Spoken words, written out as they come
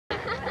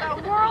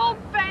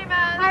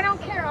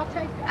I'll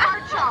take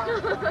March on.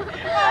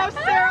 Oh,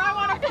 Sarah, I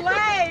want to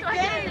play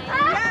games.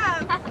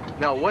 Yes.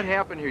 Now, what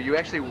happened here? You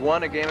actually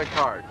won a game of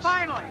cards.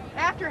 Finally,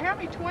 after how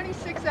many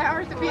 26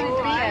 hours of being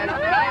beaten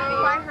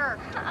by her.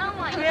 Oh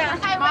my Yes,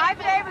 God. my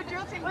favorite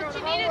drill team girl What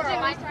you in the need to whole do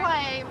world is was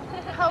play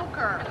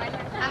poker.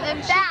 And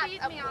then she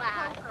beat me on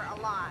poker a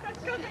lot.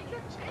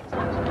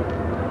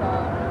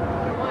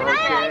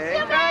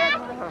 Okay.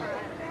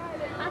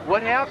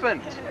 What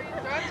happened?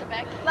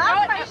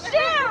 Lost my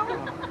shoe!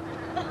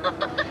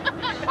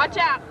 Watch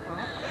out.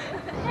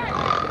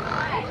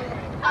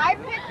 I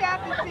picked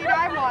out the seat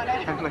I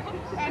wanted,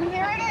 and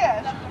here it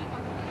is.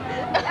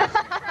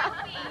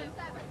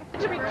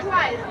 To be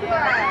quiet.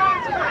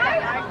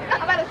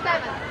 How about a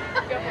 7?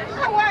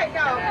 Oh, wait,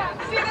 no.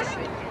 See this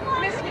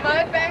Miss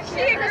Mudd back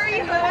here? She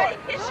agreed, Mudd.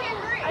 She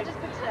agreed. I just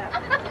picked it up.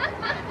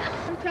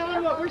 I'm telling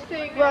you what we're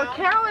seeing. Well,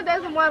 Carolyn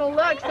doesn't want to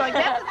look, so I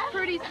guess it's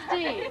pretty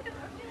steep.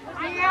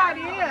 Yeah, it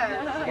is.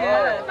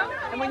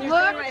 And when you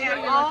Look at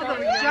all the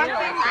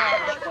jumping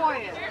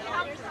points.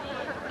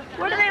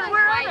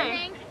 Where are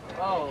they?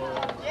 Oh.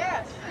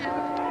 Yes.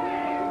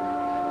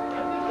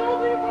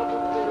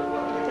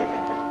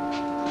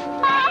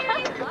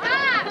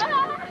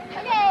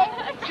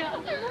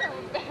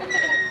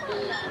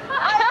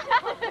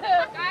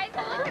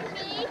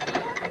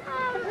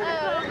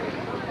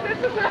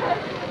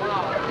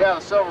 Yeah, the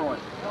silver one.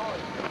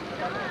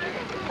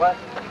 What?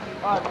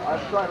 I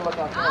was trying to look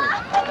on phone.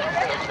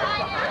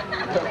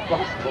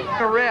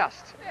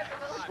 Arrest.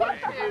 What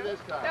did you do this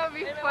time? That would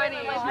be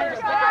funny.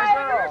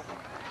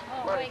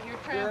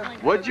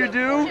 What'd you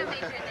do?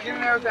 You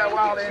know that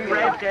wild Indian. She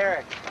raped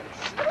Derek.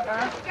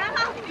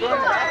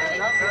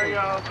 There you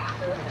go.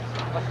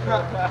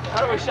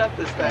 How do we shut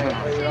this thing?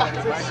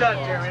 It's shut,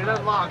 Jeremy. It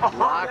doesn't lock.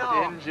 Locked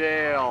in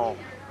jail.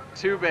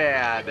 Too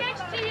bad.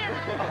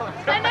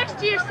 Stand next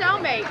to your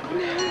cellmate.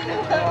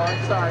 Oh,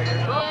 I'm sorry.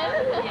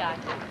 Yeah.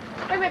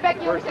 Wait a minute,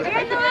 Becky, you were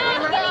saying.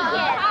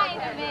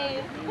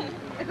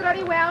 Is it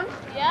already wound?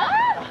 Yeah?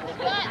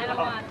 I don't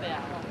want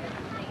that.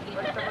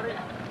 You're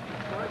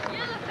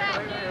the fat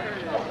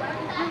dude.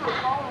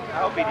 I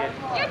hope he did.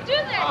 You do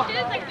that, dude.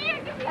 It's like, here,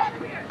 get me out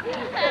of here.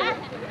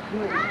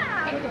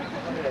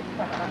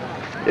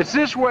 It's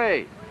this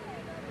way.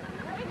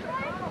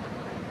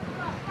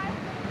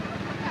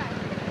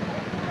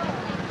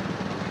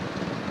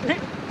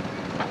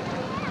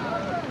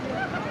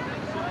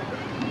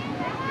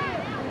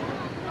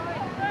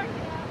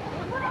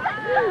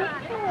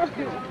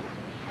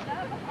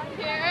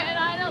 Karen,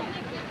 I don't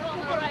think you're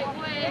going the right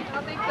way. I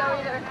don't think so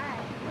either.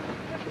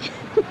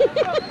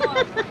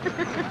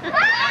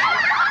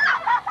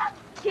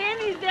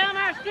 Kenny's down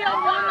there still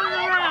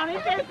wandering around. He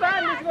can't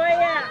find his way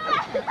out.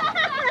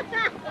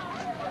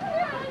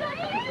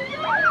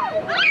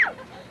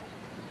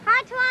 Hi, I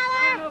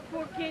don't know if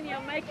poor Kenny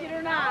will make it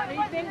or not.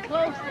 He's been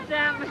close to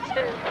time or two.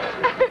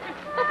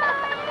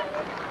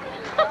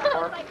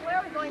 Like, where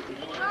are we going to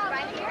eat?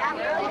 Right here?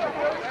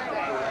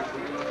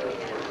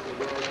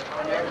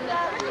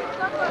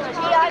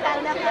 Gee, I got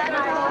enough time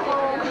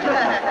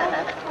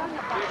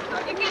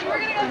we're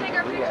going to go take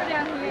our picture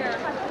down here.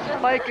 I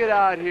like it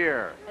out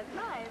here. It's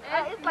nice.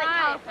 It's like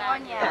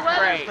California. It's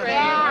great.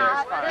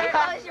 Yeah. When you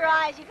close your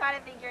eyes, you kind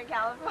of think you're in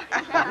California.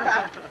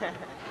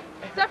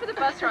 Except for the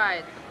bus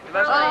rides.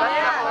 That's Oh, right.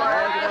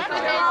 yeah.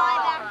 That's all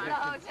back to the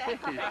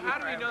hotel. How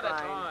do we know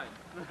that's on?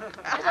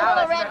 There's a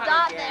little red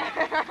dot there.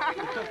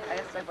 I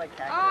just said like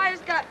cactus. Oh, I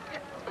just got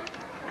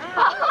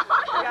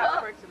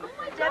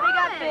Debbie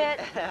got bit.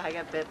 I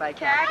got bit by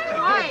cactus.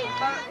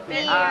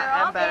 Me,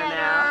 I'm better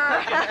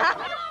now.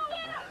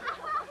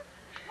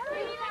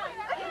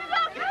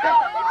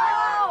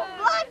 Oh,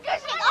 blood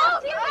gushing. Oh,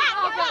 get back.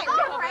 Get back. Go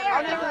for air.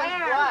 Oh, this is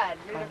blood.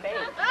 You're the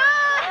bait.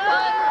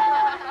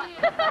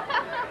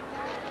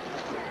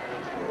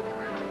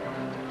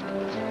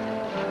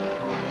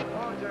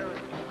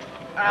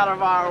 Out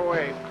of our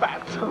way,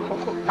 fatso.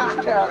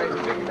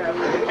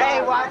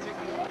 Hey, watch it.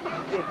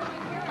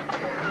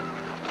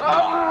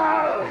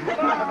 Oh.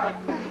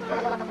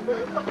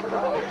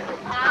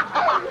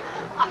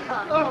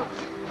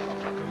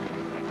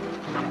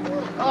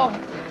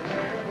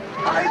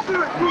 I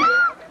threw it.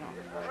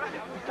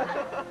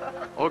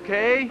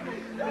 Okay?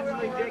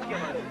 That's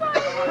ridiculous.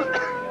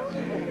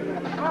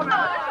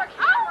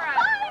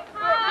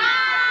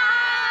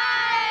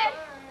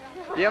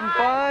 You having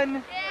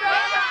fun?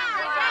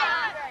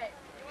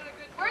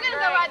 We're gonna go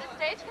ride the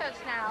stagecoach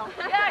now.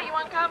 Yeah, you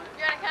wanna come?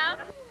 You wanna come?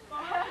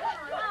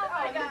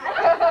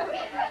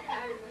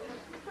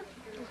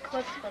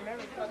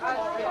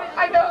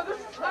 I know, this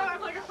is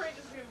I'm like afraid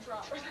this is gonna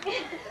drop.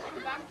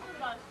 Back to the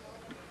bus.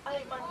 I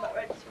think mine's about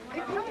ready to.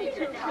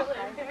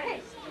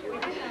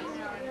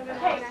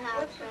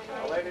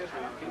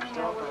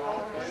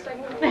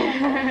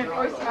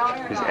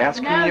 He's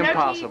asking the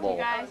impossible.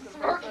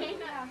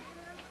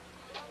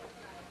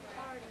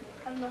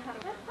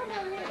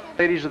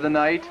 Ladies of the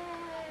night,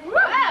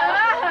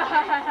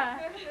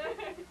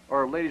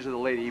 or ladies of the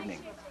late evening.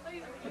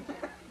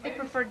 They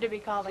preferred to be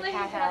called a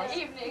cat house.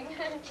 Evening.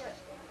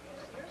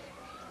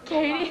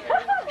 Katie.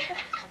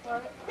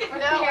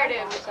 Here it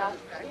is.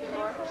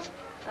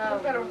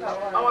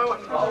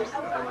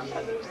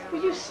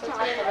 Will you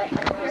stop?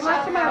 Your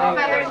must have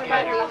feathers and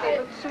feathers. They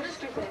look so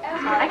stupid.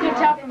 I can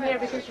tell from here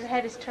because your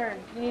head is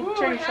turned. You need to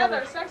turn your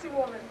shoulders. Sexy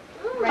woman.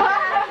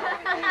 Right.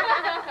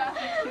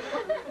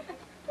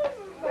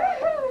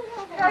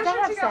 Does that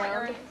have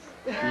sound?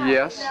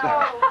 Yes. No.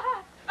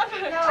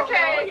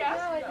 Okay.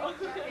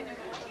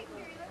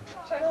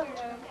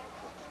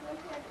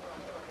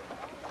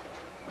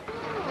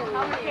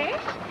 Okay.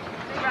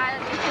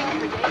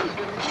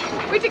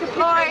 We took a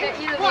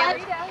picture. What?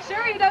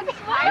 Sure, you don't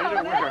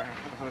smile.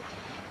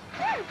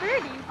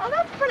 Pretty. Oh,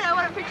 that's pretty. I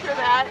want a picture of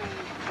that.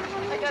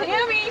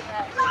 Tammy.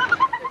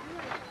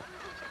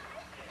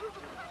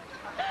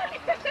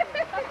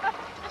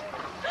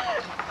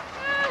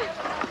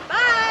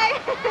 Bye.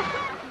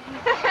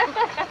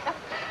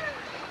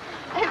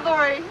 Hey,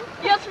 Lori.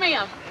 Yes,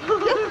 ma'am.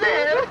 Yes,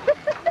 ma'am.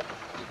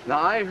 Now,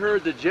 I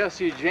heard the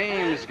Jesse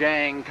James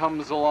gang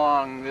comes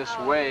along this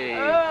way.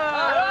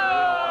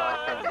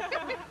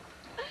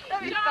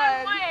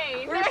 John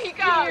Wayne. There you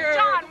go.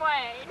 John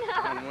Wayne.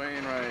 John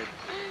Wayne, right.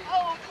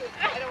 Oh,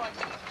 I don't want to.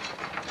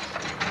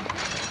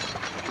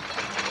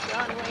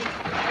 John Wayne.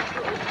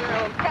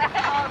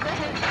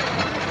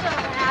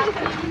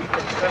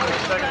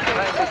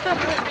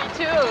 Me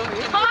too.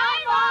 Hi,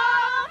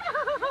 Mom.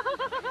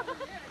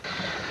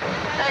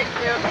 Thank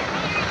you.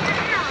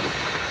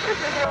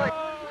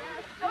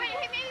 Oh, wait,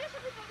 hey, maybe this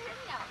should be here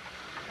now.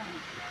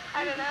 I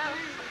don't know.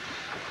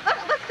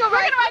 Let's go right.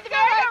 We're gonna ride the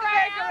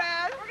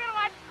merry-go-round. We're gonna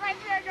ride the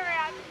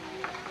merry-go-round.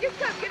 You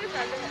come get us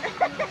under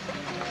there.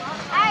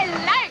 I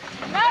like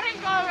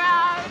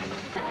merry-go-round.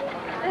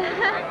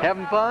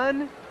 Having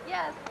fun?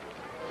 Yes.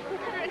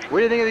 What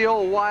do you think of the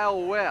old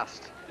Wild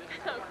West?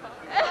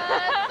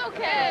 It's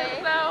okay.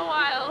 It's so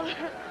wild.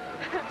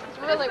 It's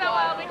really so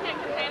wild. We can't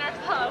contain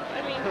ourselves.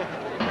 I mean.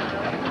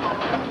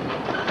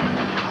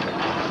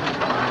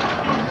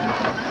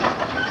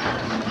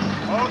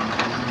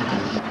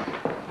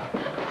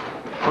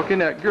 Okay,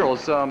 now,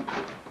 girls, can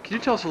you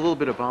tell us a little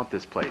bit about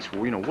this place?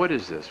 Well, you know, what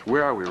is this?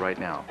 Where are we right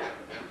now?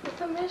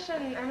 It's a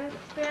mission, and it's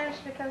Spanish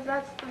because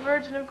that's the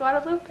Virgin of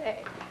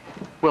Guadalupe.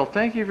 Well,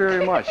 thank you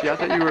very much. Yeah, I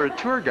thought you were a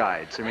tour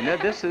guide. I mean,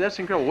 that's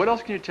incredible. What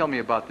else can you tell me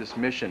about this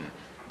mission?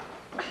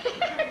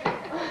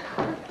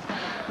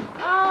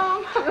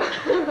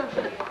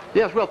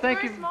 Yes, well,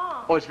 thank you. Very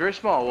small. Oh, it's very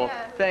small. Well,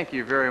 Yes. thank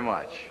you very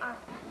much.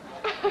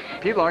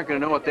 People aren't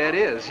going to know what that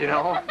is, you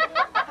know.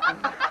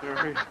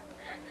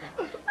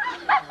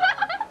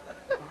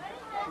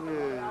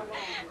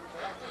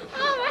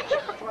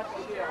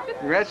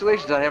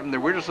 Congratulations on having the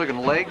weirdest looking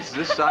legs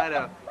this side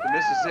of the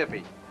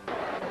Mississippi.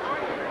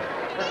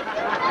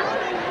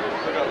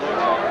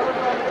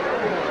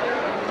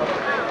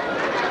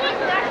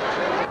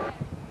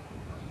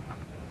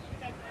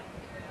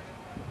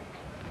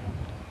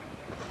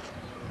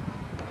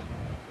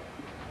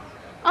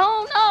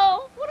 Oh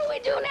no! What do we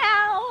do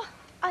now?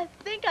 I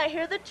think I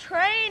hear the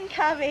train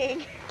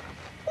coming.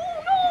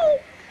 Oh no!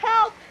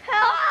 Help!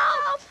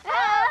 Help!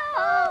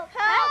 Help! Help!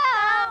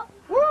 Help!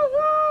 Woo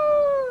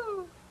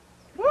woo!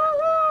 Woo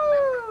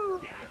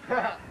woo!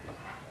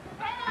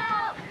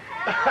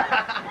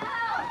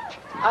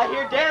 I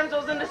hear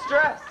damsels in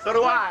distress. So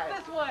do I.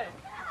 This way.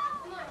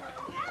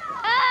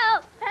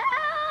 Help!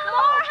 Help!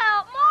 More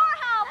help! More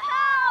help!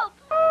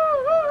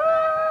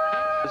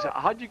 Help!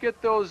 How'd you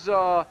get those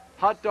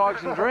hot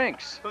dogs and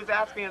drinks? Who's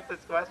asking us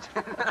this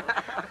question?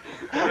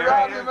 We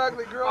robbed them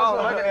ugly girls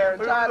over there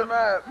and tied them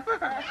up.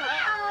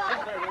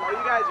 Oh,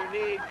 you guys are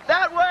neat.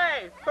 That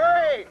way!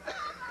 Hurry!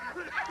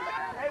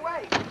 Hey,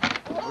 wait!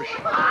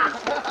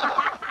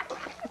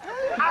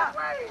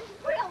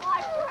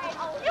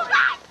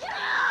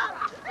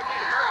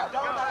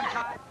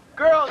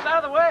 Girls,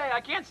 out of the way!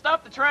 I can't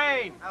stop the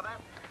train!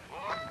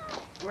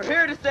 We're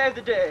here to save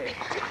the day.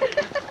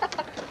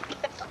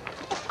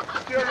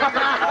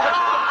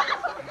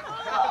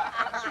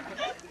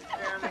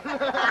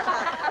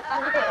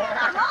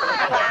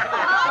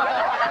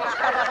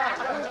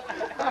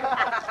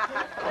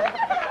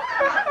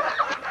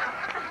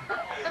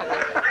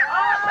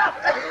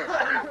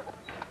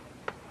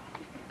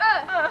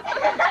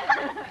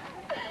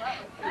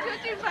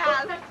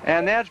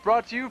 And that's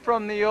brought to you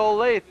from the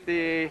Olathe,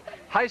 the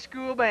high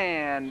school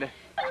band.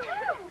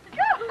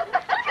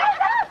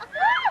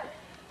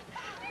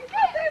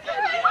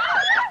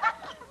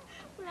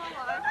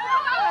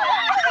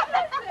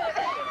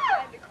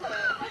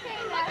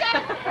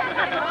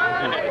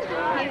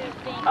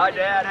 Hi,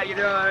 Dad. How you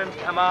doing?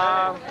 Hi,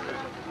 Mom.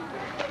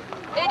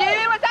 Hey,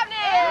 dude, what's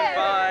happening?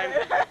 Fine.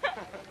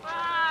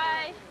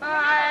 Bye.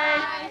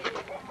 Bye.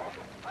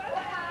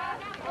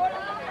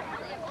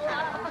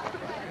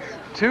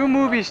 Two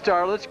movie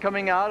starlets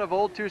coming out of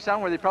Old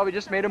Tucson where they probably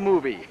just made a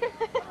movie.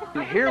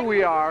 And here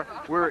we are,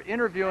 we're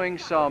interviewing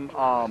some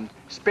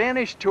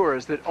Spanish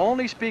tourists that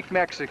only speak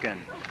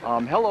Mexican.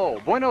 Hello,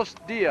 buenos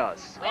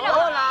dias.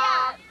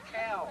 Hola.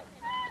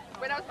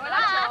 Buenos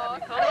nachos.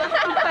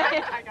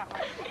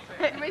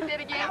 Can we say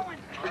it again?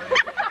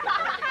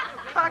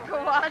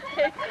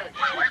 Cacahuate.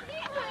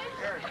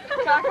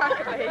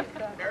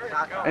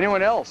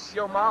 Anyone else?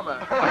 Yo,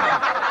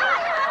 mama.